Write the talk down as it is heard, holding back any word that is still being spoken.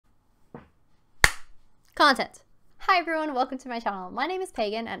Content. Hi everyone, welcome to my channel. My name is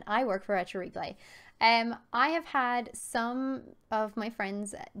Pagan and I work for Retro Replay. I have had some of my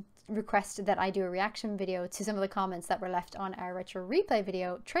friends request that I do a reaction video to some of the comments that were left on our Retro Replay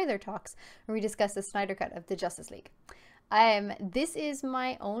video, Trailer Talks, where we discuss the Snyder Cut of the Justice League. This is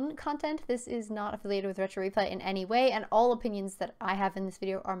my own content. This is not affiliated with Retro Replay in any way, and all opinions that I have in this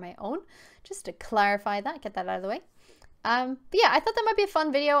video are my own. Just to clarify that, get that out of the way. But yeah, I thought that might be a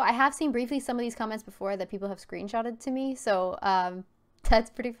fun video. I have seen briefly some of these comments before that people have screenshotted to me, so that's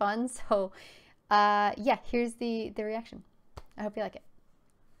pretty fun. So yeah, here's the reaction. I hope you like it.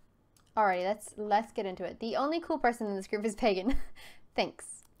 Alrighty, let's get into it. The only cool person in this group is Pagan.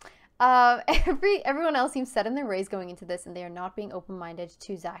 Thanks. Everyone else seems set in their ways going into this, and they are not being open-minded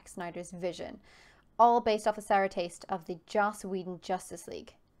to Zack Snyder's vision. All based off a sour taste of the Joss Whedon Justice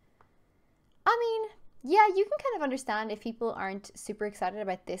League. I mean, yeah, you can kind of understand if people aren't super excited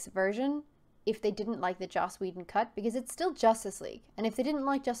about this version if they didn't like the Joss Whedon cut, because it's still Justice League. And if they didn't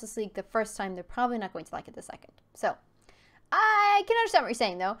like Justice League the first time, they're probably not going to like it the second. So, I can understand what you're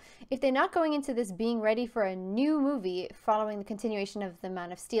saying, though. If they're not going into this being ready for a new movie following the continuation of the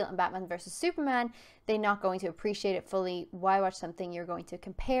Man of Steel and Batman vs. Superman, they're not going to appreciate it fully. Why watch something you're going to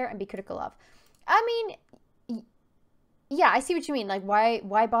compare and be critical of? I mean, yeah, I see what you mean. Like,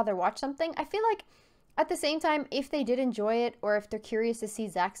 why bother watch something? I feel like at the same time, if they did enjoy it, or if they're curious to see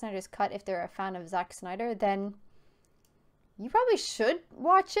Zack Snyder's cut, if they're a fan of Zack Snyder, then you probably should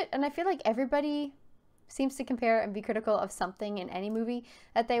watch it. And I feel like everybody seems to compare and be critical of something in any movie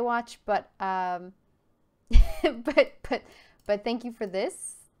that they watch. But but thank you for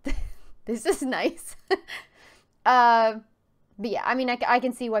this. This is nice. But yeah, I mean, I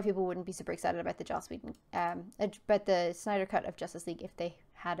can see why people wouldn't be super excited about the Joss Whedon, but the Snyder Cut of Justice League if they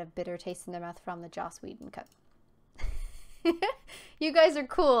had a bitter taste in their mouth from the Joss Whedon cut. You guys are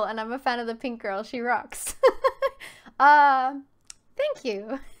cool, and I'm a fan of the pink girl. She rocks. Thank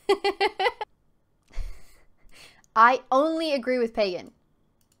you. I only agree with Pagan.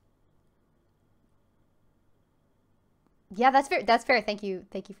 Yeah, that's fair. That's fair. Thank you.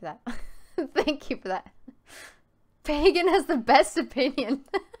 Thank you for that. Thank you for that. Pagan has the best opinion.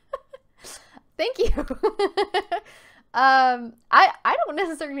 Thank you. I don't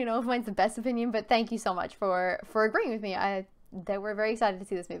necessarily know if mine's the best opinion, but thank you so much for agreeing with me. That we're very excited to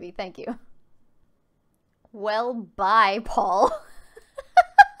see this movie. Thank you. Well, bye, Paul.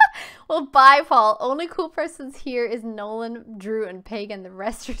 Well, bye, Paul. Only cool persons here is Nolan, Drew, and Pagan. The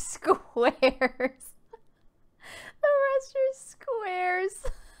rest are squares. The rest are squares.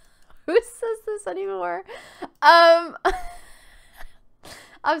 Who says this anymore? I'm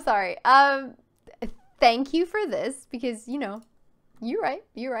sorry. Thank you for this, because, you know, you're right.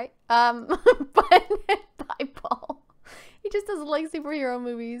 But bye, Paul. He just doesn't like superhero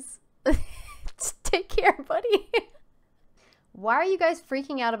movies. Take care, buddy. Why are you guys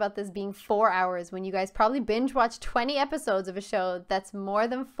freaking out about this being 4 hours when you guys probably binge watch 20 episodes of a show that's more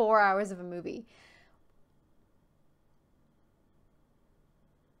than 4 hours of a movie?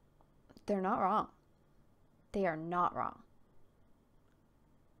 They're not wrong. They are not wrong.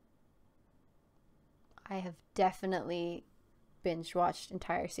 I have definitely binge watched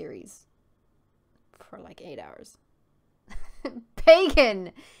entire series for like 8 hours.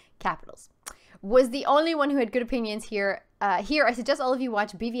 Pagan capitals was the only one who had good opinions here. Here, I suggest all of you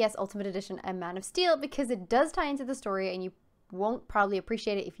watch BVS Ultimate Edition and Man of Steel, because it does tie into the story, and you won't probably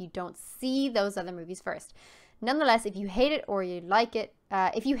appreciate it if you don't see those other movies first. Nonetheless, if you hate it or you like it,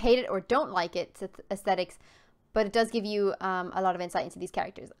 if you hate it or don't like it, it's aesthetics, but it does give you a lot of insight into these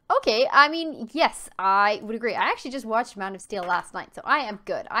characters. Okay, I mean, yes, I would agree. I actually just watched Man of Steel last night, so I am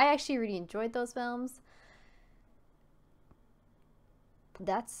good. I actually really enjoyed those films.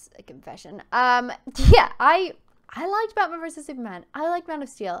 That's a confession. Yeah, I liked Batman vs. Superman. I liked Man of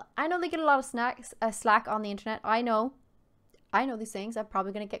Steel. I know they get a lot of slack on the internet. I know these things. I'm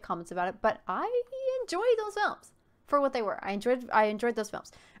probably going to get comments about it, but I enjoyed those films for what they were. I enjoyed those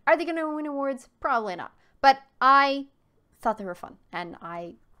films. Are they going to win awards? Probably not. But I thought they were fun, and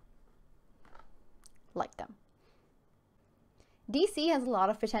I liked them. DC has a lot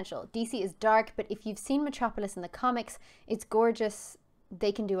of potential. DC is dark, but if you've seen Metropolis in the comics, it's gorgeous.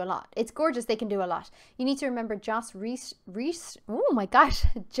 They can do a lot. It's gorgeous. They can do a lot. You need to remember Joss reshot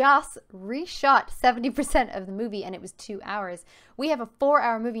 70% of the movie, and it was 2 hours. We have a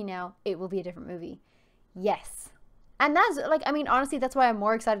 4-hour movie now. It will be a different movie. Yes. And that's, like, I mean, honestly, that's why I'm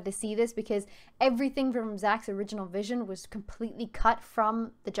more excited to see this, because everything from Zack's original vision was completely cut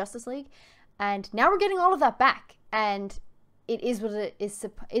from the Justice League. And now we're getting all of that back. And it is what it is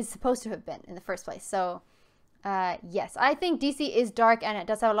supposed to have been in the first place. So, yes, I think DC is dark and it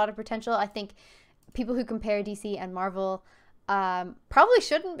does have a lot of potential. I think people who compare DC and Marvel probably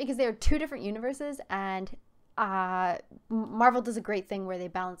shouldn't, because they are two different universes, and Marvel does a great thing where they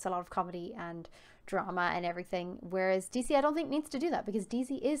balance a lot of comedy and drama and everything, whereas DC I don't think needs to do that, because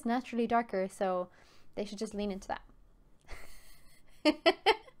DC is naturally darker, so they should just lean into that.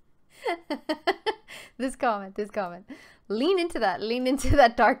 This comment, lean into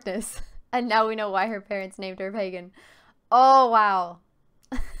that darkness. And now we know why her parents named her Pagan. Oh wow.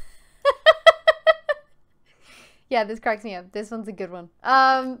 Yeah, this cracks me up. This one's a good one.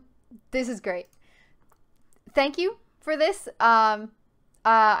 This is great. Thank you for this. I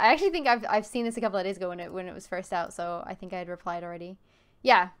actually think I've seen this a couple of days ago when it was first out, so I think I had replied already.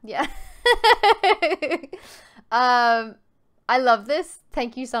 Yeah. I love this.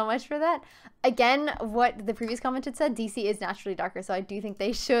 Thank you so much for that. Again, what the previous comment had said, DC is naturally darker, so I do think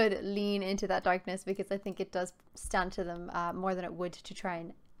they should lean into that darkness, because I think it does stand to them more than it would to try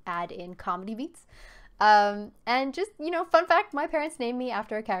and add in comedy beats. And just, you know, fun fact, my parents named me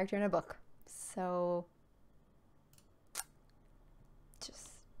after a character in a book. So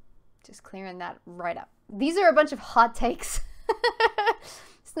just clearing that right up. These are a bunch of hot takes.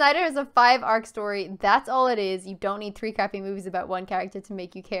 Snyder is a 5-arc story. That's all it is. You don't need 3 crappy movies about one character to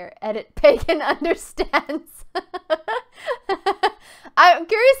make you care. Edit Pagan understands. I'm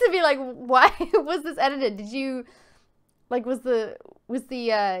curious to be like, why was this edited? Did you, like, did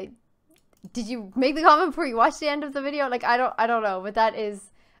you make the comment before you watched the end of the video? Like, I don't know, but that is,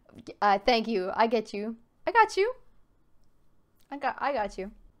 thank you. I get you. I got you. I got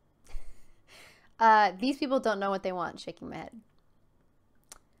you. These people don't know what they want. Shaking my head.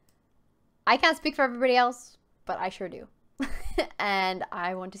 I can't speak for everybody else, but I sure do. And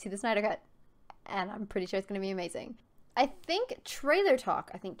I want to see the Snyder Cut. And I'm pretty sure it's going to be amazing. I think trailer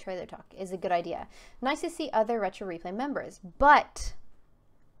talk is a good idea. Nice to see other Retro Replay members. But,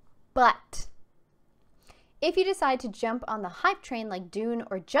 if you decide to jump on the hype train like Dune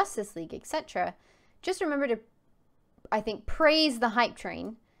or Justice League, etc., just remember to, I think, praise the hype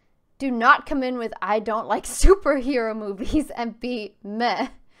train. Do not come in with, I don't like superhero movies, and be meh.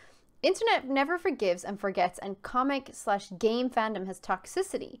 Internet never forgives and forgets, and comic/game fandom has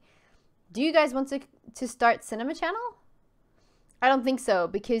toxicity. Do you guys want to start cinema channel? I don't think so,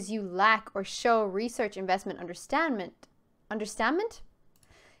 because you lack or show research, investment, understandment?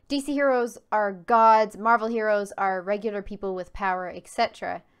 DC heroes are gods, Marvel heroes are regular people with power,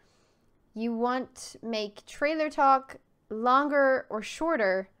 etc. You want to make trailer talk longer or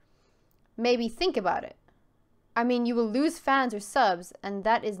shorter? Maybe think about it. I mean, you will lose fans or subs, and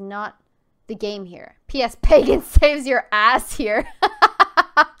that is not the game here. P.S. Pagan saves your ass here.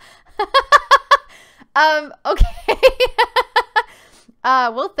 Okay.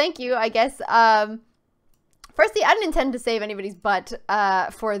 Well, thank you, I guess. Firstly, I didn't intend to save anybody's butt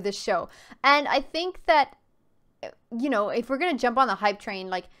for this show. And I think that, you know, if we're going to jump on the hype train,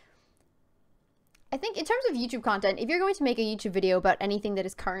 like, I think in terms of YouTube content, if you're going to make a YouTube video about anything that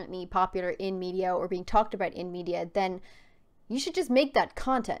is currently popular in media or being talked about in media, then you should just make that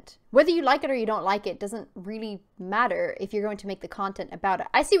content. Whether you like it or you don't like it doesn't really matter if you're going to make the content about it.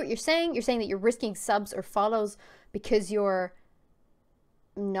 I see what you're saying. You're saying that you're risking subs or follows because you're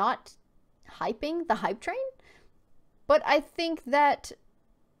not hyping the hype train. But I think that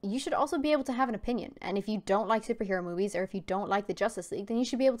you should also be able to have an opinion. And if you don't like superhero movies, or if you don't like the Justice League, then you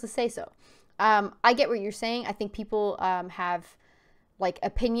should be able to say so. I get what you're saying. I think people have like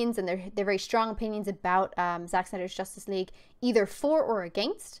opinions, and they're very strong opinions about Zack Snyder's Justice League, either for or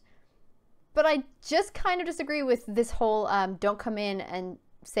against. But I just kind of disagree with this whole don't come in and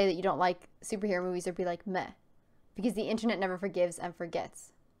say that you don't like superhero movies or be like meh, because the internet never forgives and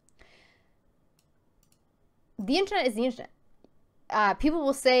forgets. The internet is the internet. People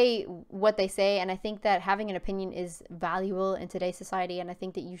will say what they say, and I think that having an opinion is valuable in today's society, and I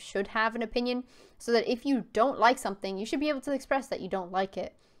think that you should have an opinion, so that if you don't like something, you should be able to express that you don't like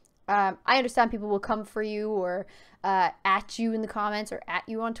it. I understand people will come for you, or at you in the comments, or at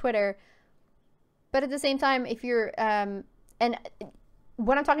you on Twitter, but at the same time, if you're, and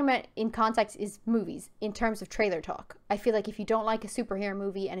what I'm talking about in context is movies, in terms of trailer talk. I feel like if you don't like a superhero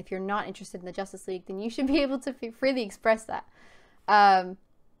movie, and if you're not interested in the Justice League, then you should be able to freely express that. And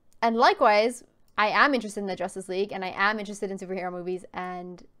likewise, I am interested in the Justice League, and I am interested in superhero movies,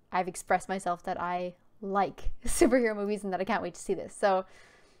 and I've expressed myself that I like superhero movies and that I can't wait to see this. So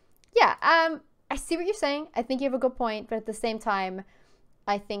yeah, I see what you're saying. I think you have a good point, but at the same time,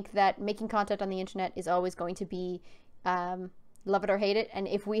 I think that making content on the internet is always going to be, love it or hate it. And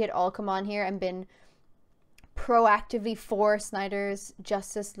if we had all come on here and been proactively for Snyder's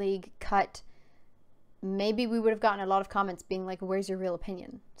Justice League cut, maybe we would have gotten a lot of comments being like, where's your real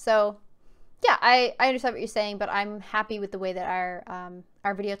opinion? So yeah, I understand what you're saying, but I'm happy with the way that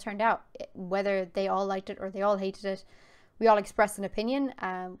our video turned out. Whether they all liked it or they all hated it, we all expressed an opinion.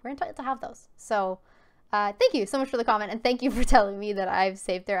 We're entitled to have those. So thank you so much for the comment, and thank you for telling me that I've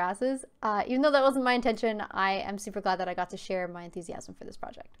saved their asses. Even though that wasn't my intention, I am super glad that I got to share my enthusiasm for this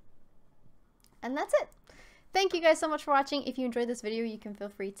project. And that's it. Thank you guys so much for watching. If you enjoyed this video, you can feel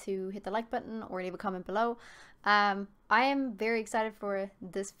free to hit the like button or leave a comment below. I am very excited for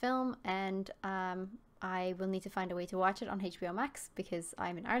this film, and I will need to find a way to watch it on HBO Max because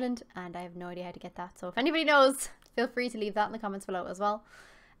I'm in Ireland and I have no idea how to get that. So if anybody knows, feel free to leave that in the comments below as well.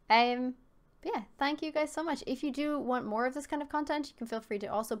 But yeah, thank you guys so much. If you do want more of this kind of content, you can feel free to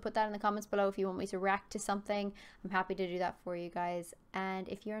also put that in the comments below if you want me to react to something. I'm happy to do that for you guys. And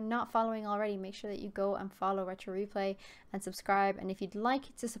if you're not following already, make sure that you go and follow Retro Replay and subscribe. And if you'd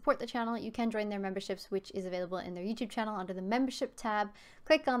like to support the channel, you can join their memberships, which is available in their YouTube channel under the membership tab.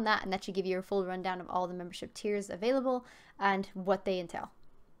 Click on that and that should give you a full rundown of all the membership tiers available and what they entail.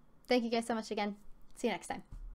 Thank you guys so much again. See you next time.